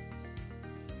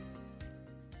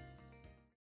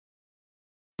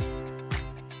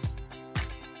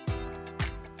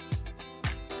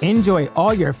 Enjoy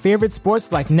all your favorite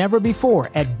sports like never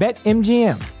before at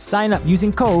BetMGM. Sign up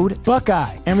using code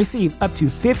Buckeye and receive up to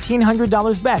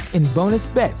 $1,500 back in bonus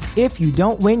bets if you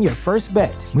don't win your first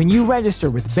bet. When you register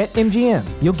with BetMGM,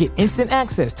 you'll get instant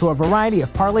access to a variety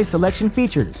of parlay selection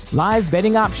features, live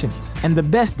betting options, and the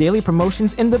best daily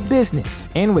promotions in the business.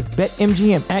 And with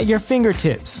BetMGM at your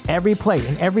fingertips, every play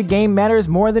and every game matters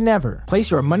more than ever.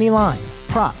 Place your money line,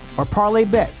 prop, or parlay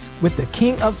bets with the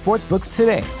king of sportsbooks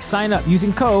today. Sign up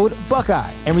using code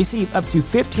Buckeye and receive up to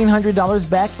 $1,500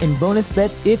 back in bonus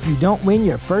bets if you don't win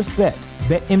your first bet.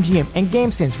 BetMGM and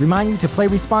GameSense remind you to play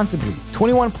responsibly.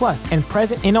 21 plus and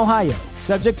present in Ohio,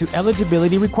 subject to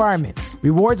eligibility requirements.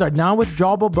 Rewards are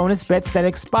non-withdrawable bonus bets that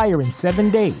expire in 7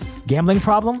 days. Gambling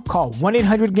problem? Call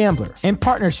 1-800-GAMBLER. In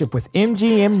partnership with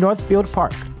MGM Northfield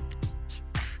Park.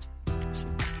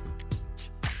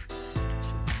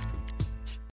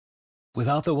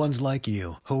 Without the ones like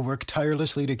you, who work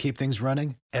tirelessly to keep things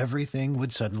running, everything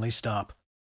would suddenly stop.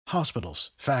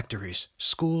 Hospitals, factories,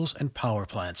 schools, and power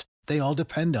plants, they all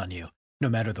depend on you. No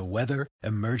matter the weather,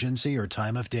 emergency, or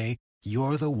time of day,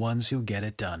 you're the ones who get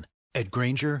it done. At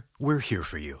Grainger, we're here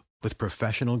for you with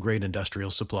professional-grade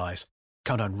industrial supplies.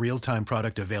 Count on real-time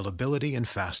product availability and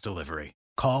fast delivery.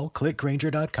 Call, click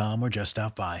Grainger.com, or just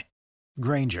stop by.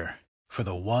 Grainger, for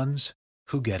the ones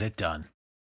who get it done.